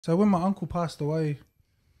So when my uncle passed away,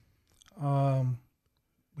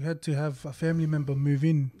 we had to have a family member move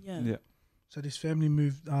in. Yeah. So this family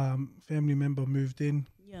member moved in,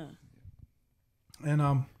 Yeah.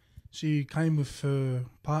 and she came with her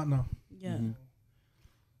partner. Yeah.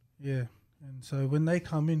 Yeah, and so when they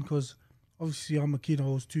come in, because obviously I'm a kid, I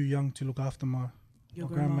was too young to look after my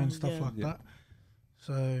grandma and stuff like that.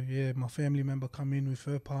 So yeah, my family member come in with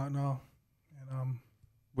her partner, and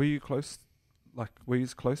Were you close? Like, were you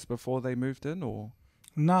close before they moved in, or?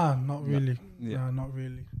 nah, not really. Yeah. Nah, not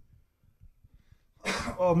really.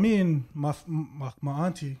 Oh, me and my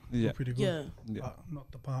auntie were pretty good. Yeah. Yeah. But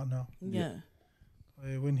not the partner. Yeah.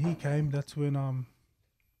 When he came, that's when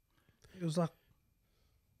it was like,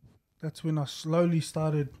 that's when I slowly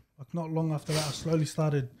started, like not long after that, I slowly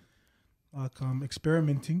started like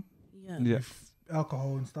experimenting Yeah. Yeah. with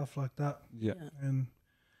alcohol and stuff like that. Yeah. And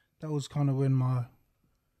that was kind of when my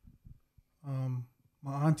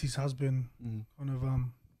auntie's husband kind of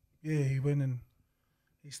he went and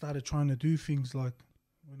he started trying to do things like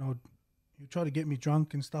when he would try to get me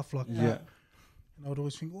drunk and stuff like Yeah. that. And I would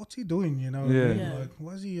always think, what's he doing, you know? Yeah. Yeah. Like,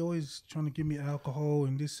 why is he always trying to give me alcohol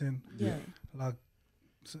and this and Yeah. like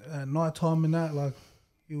at night time and that, like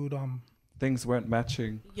he would Things weren't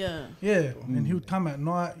matching. Yeah. and he would come at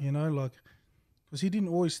night, you know, like because he didn't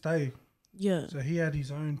always stay. Yeah. So he had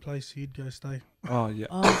his own place he'd go stay. Oh yeah.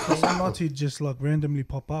 Oh, okay. Some nights he'd just like randomly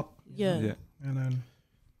pop up. Yeah. Yeah. And then,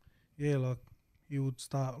 like he would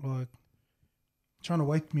start like trying to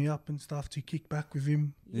wake me up and stuff to kick back with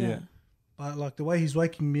him. Yeah. But like the way he's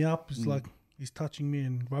waking me up is like he's touching me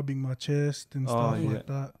and rubbing my chest and stuff like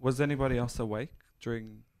that. Was anybody else awake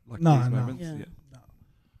during like No, these no. moments? Yeah. Yeah.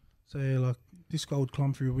 So yeah, like this guy would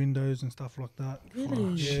climb through windows and stuff like that. Really?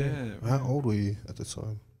 Oh, shit. How old were you at the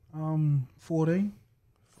time? 14.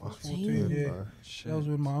 14, yeah. bro. Shit. That was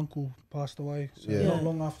when my uncle passed away. So Yeah. not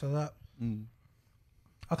long after that. Mm.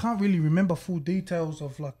 I can't really remember full details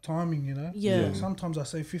of like timing, you know? Yeah. Like, sometimes I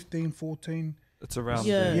say 15, 14. It's around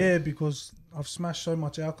Yeah. there. Yeah, because I've smashed so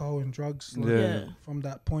much alcohol and drugs like, Yeah. from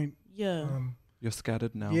that point. Yeah. You're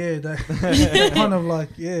scattered now. Yeah, that kind of like,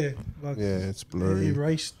 like It's blurry.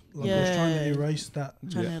 erased. Like I was trying to erase that.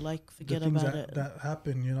 Trying Yeah. to like The forget things about that, it. that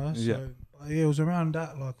happened, you know? Yeah. So, it was around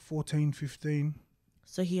that, like 14, 15.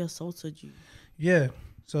 So he assaulted you. Yeah.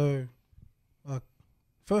 So, like,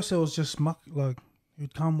 first it was just like, he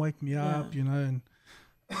would come wake me up, you know, and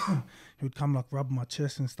he would come like rub my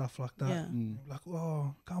chest and stuff like that. Yeah. Mm. Like,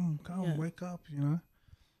 oh, come, Yeah. wake up, you know,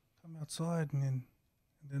 come outside. And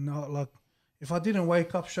then like, if I didn't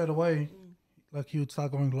wake up straight away, like he would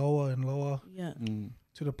start going lower and lower Yeah. Mm.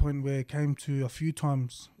 to the point where it came to a few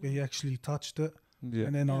times where he actually touched it. Yeah.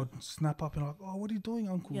 And then I would snap up and like, oh, what are you doing,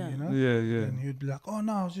 uncle? Yeah. You know? Yeah. Yeah. And he'd be like, oh,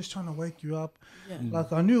 no, I was just trying to wake you up. Yeah. Mm.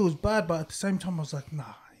 Like, I knew it was bad, but at the same time, I was like,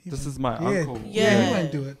 nah. This is my Yeah, uncle. yeah, he Yeah.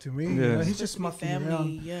 won't do it to me. You Yeah. know, he's Supposed just to be mucking family.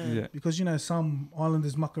 around. Yeah. Yeah. Because, you know, some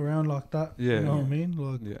islanders muck around like that. Yeah. You know what I Yeah. mean?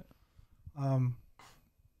 Like, Yeah.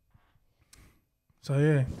 So,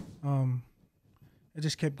 yeah, it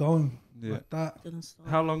just kept going Yeah. like that. Didn't stop.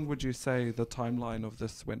 How long would you say the timeline of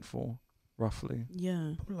this went for, roughly?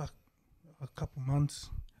 Yeah. Probably like a couple months.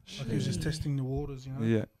 Like, he was just Shit. testing the waters, you know?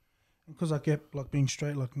 Yeah. Because I kept, like, being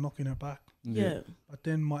straight, like, knocking it back. Yeah. But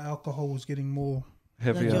then my alcohol was getting more,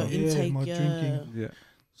 Heavier. Like your intake. my Yeah. drinking. Yeah.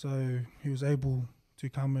 so he was able to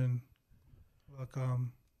come and, like,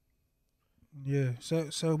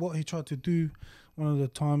 So what he tried to do, one of the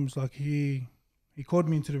times, like, he called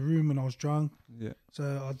me into the room and I was drunk. Yeah.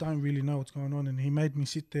 So I don't really know what's going on. And he made me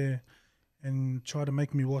sit there and try to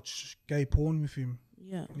make me watch gay porn with him.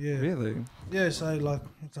 Yeah. Yeah. Really? Yeah, so like,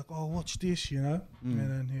 it's like, oh, watch this, you know? Mm.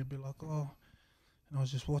 And then he'd be like, oh. And I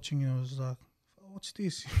was just watching and I was like, oh, what's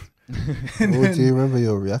this? What, do you remember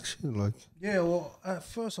your reaction? Like, Yeah, well, at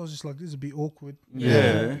first I was just like, this is a bit awkward.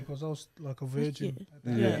 Yeah. Because I was like a virgin Yeah. at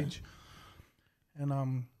that Yeah. age. And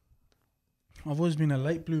I've always been a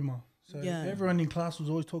late bloomer. So Yeah. everyone in class was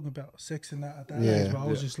always talking about sex and that at that Yeah. age. But I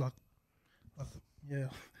was Yeah. just like, yeah.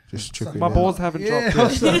 just So tripping My out. balls haven't Yeah, dropped I yet.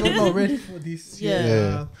 was like, I'm not ready for this. Yeah.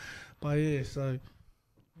 Yeah. But yeah, so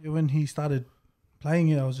when he started playing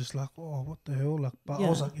it, I was just like, oh, what the hell? Like, but I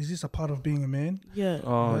was Yeah. like, is this a part of being a man? Yeah. Oh,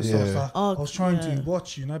 So I was yeah. like, Oh, I was trying yeah. to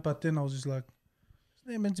watch, you know, but then I was just like,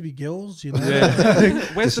 isn't it meant to be girls, you know?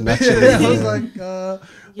 Yeah. Where's the Just picture? Yeah, I was like,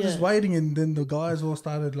 Yeah. just waiting, and then the guys all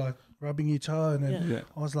started like rubbing each other, and then Yeah. Yeah.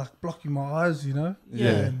 I was like blocking my eyes, you know.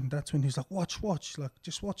 Yeah. And that's when he's like, watch, like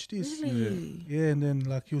just watch this. Really? Yeah, and then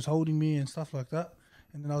like he was holding me and stuff like that,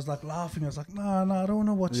 and then I was like laughing. I was like, no, I don't want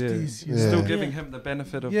to watch Yeah. this. You Yeah. know? Still Yeah. giving him the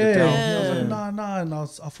benefit of Yeah, the doubt. I was Yeah. like, no, and I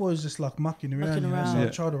thought it was just like mucking around, Mucking you know. around. So Yeah. I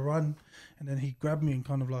tried to run, And then he grabbed me and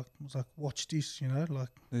kind of like was like, watch this, you know, like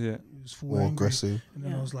Yeah. he was full More angry. aggressive. And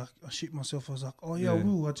then Yeah. I was like, I shit myself. I was like, oh yeah, I Yeah.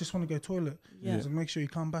 will. I just want to go toilet. Yeah. So make sure you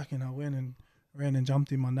come back. And I went and ran and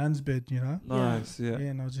jumped in my nan's bed, you know. Nice. Yeah. Yeah.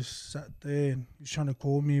 And I just sat there and he was trying to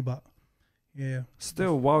call me, but yeah.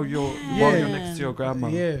 Still, while you're Yeah. next to your grandma.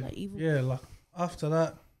 Yeah. Like even, Yeah. Like after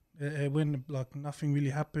that, it went like nothing really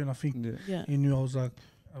happened. I think Yeah. yeah. he knew I was like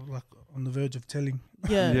on the verge of telling.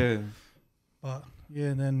 Yeah. Yeah. But yeah,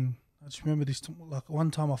 and then I just remember this, like one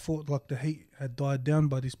time I thought like the heat had died down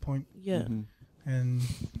by this point. Yeah. Mhm. And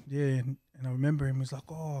yeah, and I remember him was like,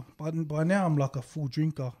 oh, by now I'm like a full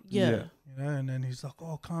drinker, Yeah. Yeah. you know, and then he's like,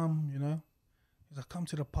 oh, come, you know, he's like, come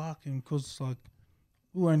to the park, and because like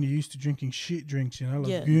we were only used to drinking shit drinks, you know, like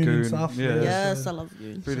Yeah. goon Goon, and stuff. yeah. Yes, so, I love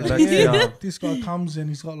you. Pretty so, like, yeah, yeah. this guy comes and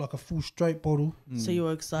he's got like a full straight bottle. So Mm. you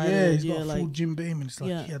were excited. Yeah, he's got You're a full like, Jim Beam, and it's like,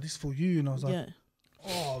 Yeah. yeah, this for you, and I was like, yeah.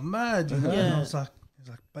 oh, mad, you know, and Yeah. I was like, he's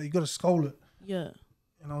like, but you got to skull it, Yeah.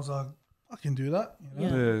 and I was like, I can do that, you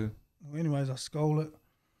know. Yeah. Yeah. Well, anyways, I skull it,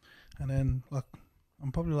 and then like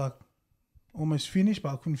I'm probably like almost finished,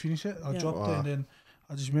 but I couldn't finish it. I Yeah. dropped it, Wow. and then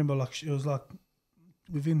I just remember like it was like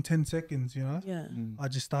within 10 seconds, you know. Yeah. Mm. I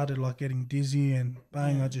just started like getting dizzy and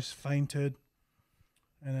bang, Yeah. I just fainted,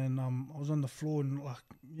 and then I was on the floor and like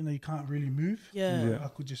you know you can't really move. Yeah. Yeah. I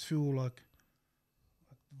could just feel like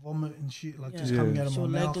vomit and shit like Yeah. just Yeah. coming out of So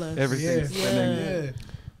my mouth. legless. Everything's yeah. spinning. Yeah.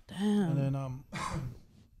 Damn. And then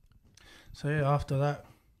so yeah, after that,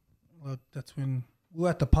 like that's when we were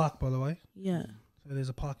at the park, by the way. yeah. So there's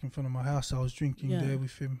a park in front of my house. I was drinking Yeah. there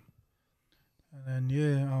with him, and then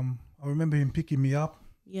yeah, I remember him picking me up,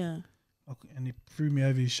 Yeah. and he threw me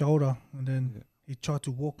over his shoulder, and then Yeah. he tried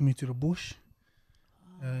to walk me to the bush,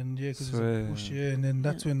 and yeah, because there's a bush, Swear. yeah, and then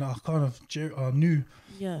that's Yeah. when I kind of knew,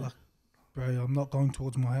 Yeah. like, bro, I'm not going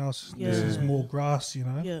towards my house. Yeah. This is more grass, you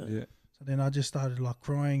know. Yeah. Yeah. So then I just started like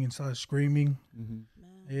crying and started screaming. Mhm.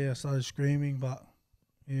 Man. Yeah, I started screaming, but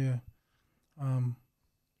yeah,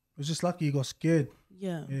 it was just lucky he got scared.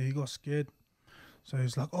 Yeah. Yeah, he got scared. So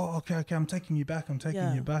he's like, oh, okay, I'm taking you back. I'm taking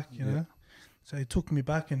Yeah. you back, you Yeah. know. So he took me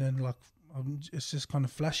back, and then like it's just kind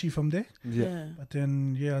of flashy from there. Yeah. But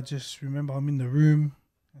then yeah, I just remember I'm in the room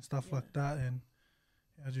and stuff Yeah. like that, and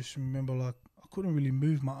I just remember like I couldn't really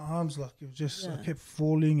move my arms. Like it was just I Yeah. kept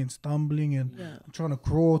falling and stumbling, and Yeah. I'm trying to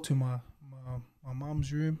crawl to my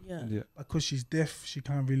mum's room. Yeah. Yeah. Because she's deaf, she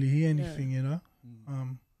can't really hear anything, you know.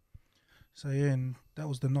 Mm. So yeah, and that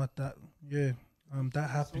was the night that that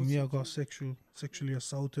happened. Yeah, I got sexually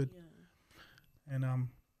assaulted, Yeah. and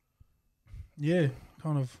yeah,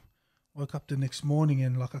 kind of woke up the next morning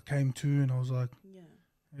and like I came to, and I was like, Yeah.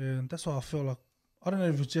 yeah, and that's why I felt like I don't know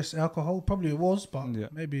if it was just alcohol, probably it was, but Yeah.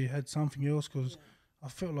 maybe it had something else because I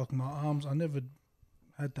felt like my arms. I never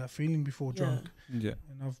had that feeling before Yeah. drunk, Yeah.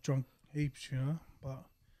 and I've drunk heaps, you know. But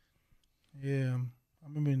yeah, I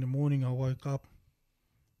remember in the morning I woke up,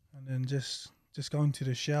 and then just going to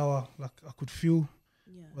the shower, like I could feel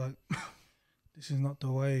Yeah. like this is not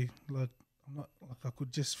the way. Like I'm not like I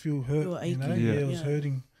could just feel hurt. You were You know, aching. yeah, Yeah. it was Yeah.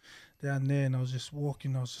 hurting down there, and I was just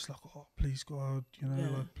walking. I was just like, oh, please God, you know,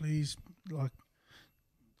 Yeah. like please, like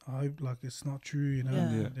I hope like it's not true, you know.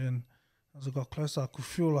 Yeah. Yeah. And then as I got closer, I could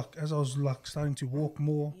feel like as I was like starting to walk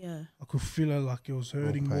more, Yeah. I could feel it like it was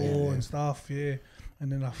hurting pain, more yeah. and stuff. Yeah,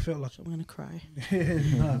 and then I felt like I'm gonna cry.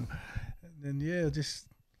 yeah, no. And then yeah, just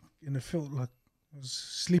and it felt like it was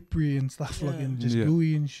slippery and stuff like Yeah. and just Yeah.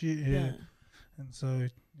 gooey and shit. Yeah. Yeah. And so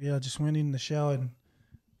yeah, I just went in the shower and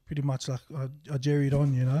pretty much like I jerried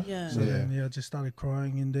on, you know. Yeah. So then yeah, I just started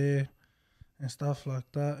crying in there and stuff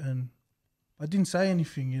like that, and I didn't say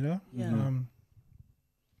anything, you know. Yeah. Mhm.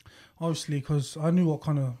 Obviously, because I knew what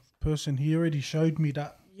kind of person he already showed me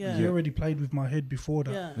that Yeah. he already played with my head before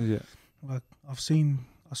that. Yeah. Yeah. Like I've seen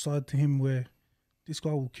a side to him where this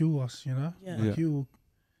guy will kill us, you know. Yeah. Like Yeah. he'll,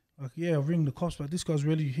 like yeah, I'll ring the cops, but this guy's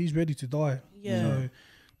ready. He's ready to die. Yeah. So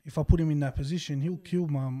if I put him in that position, he'll kill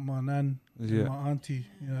my nan, Yeah. my auntie,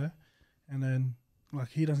 you know. And then like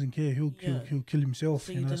he doesn't care. He'll Yeah. kill himself,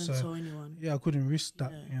 So you you know. didn't So tell anyone. yeah, I couldn't risk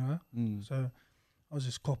that, Yeah. you know. Mm. So I was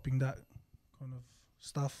just copying that kind of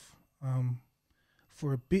stuff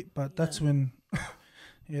for a bit, but that's Yeah. when,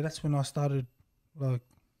 yeah, that's when I started like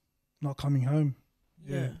not coming home.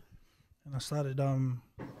 Yeah. And I started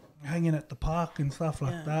hanging at the park and stuff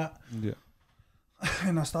like Yeah. that. Yeah.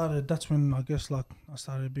 And that's when I guess like I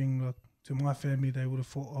started being like, to my family, they would have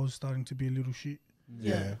thought I was starting to be a little shit,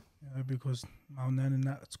 Yeah. you know, because my nan and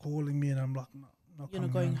that's calling me and I'm like, no, not You're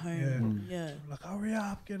not coming going home. Yeah. Mm. Yeah. Like, hurry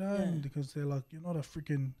up, get home. Yeah. Because they're like, you're not a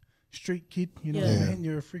freaking street kid, you know Yeah. what I mean?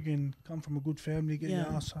 You're a freaking come from a good family, get your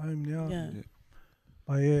Yeah. ass home now. Yeah. Yeah.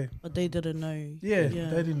 But yeah, But they didn't know. yeah, Yeah.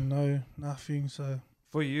 they didn't know nothing. So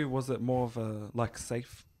For you, was it more of a like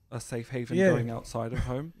a safe haven Yeah. going outside of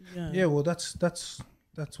home? Yeah, well, that's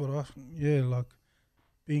what like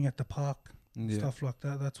being at the park, Yeah. stuff like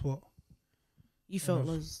that. That's what, You felt of-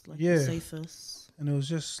 was like yeah. the safest. and it was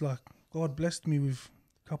just like God blessed me with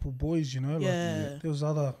a couple boys, like Yeah. there was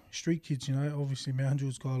other street kids, obviously Mount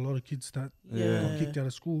Jewel's got a lot of kids that Yeah. got kicked out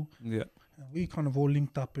of school, Yeah. and we kind of all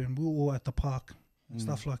linked up and we were all at the park and Mm.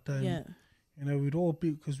 stuff like that. Yeah. And, we'd all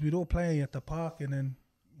we'd all play at the park, and then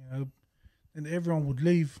and everyone would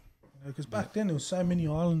leave, because back then there was so many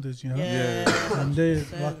islanders, Yeah. and they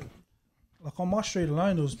So- like on my street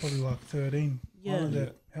alone there was probably like 13 Yeah.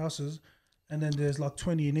 islander houses, and then there's like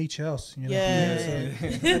 20 in each house. Yeah.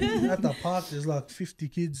 So at the park there's like 50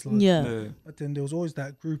 kids. Like, Yeah. Yeah. But then there was always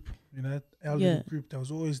that group, our Yeah. little group that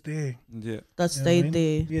was always there. Yeah. That You know what I stayed mean?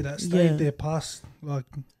 there. Yeah, that stayed Yeah. there past like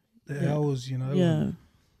the Yeah. hours, Yeah.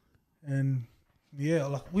 And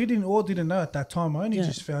like we didn't know at that time. I only Yeah.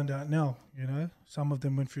 just found out now, Some of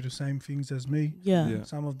them went through the same things as me. Yeah. Yeah.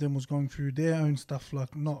 Some of them was going through their own stuff,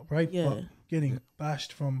 like not rape, Yeah. but getting Yeah.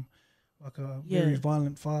 bashed from like a Yeah. very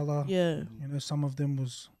violent father. Yeah. Some of them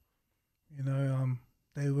was,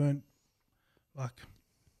 they weren't like,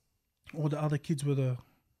 all the other kids were the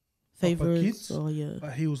Favorites. kids, Oh yeah.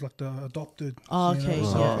 but he was like the adopted. Oh, okay.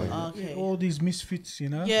 so Yeah. okay. Okay. All these misfits,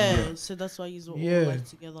 Yeah. So that's why you all Yeah. like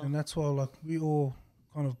together. and that's why like we all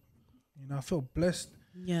kind of, I felt blessed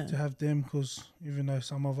Yeah. to have them, because even though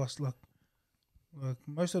some of us like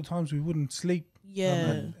most of the times we wouldn't sleep.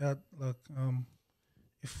 Yeah.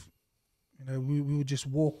 If we would just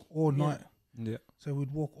walk all Yeah. night. Yeah. So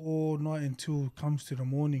we'd walk all night until it comes to the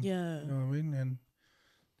morning. Yeah. You know what I mean? And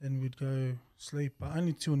then we'd go sleep. But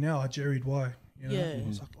only till now I jerried why. Yeah. I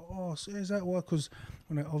was like, oh, so is that why? Because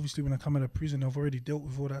when I come out of prison, I've already dealt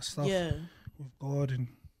with all that stuff Yeah. with God and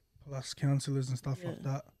plus counselors and stuff like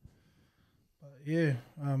Yeah. that. But yeah,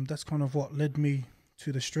 that's kind of what led me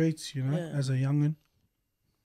to the streets, Yeah. as a young'un.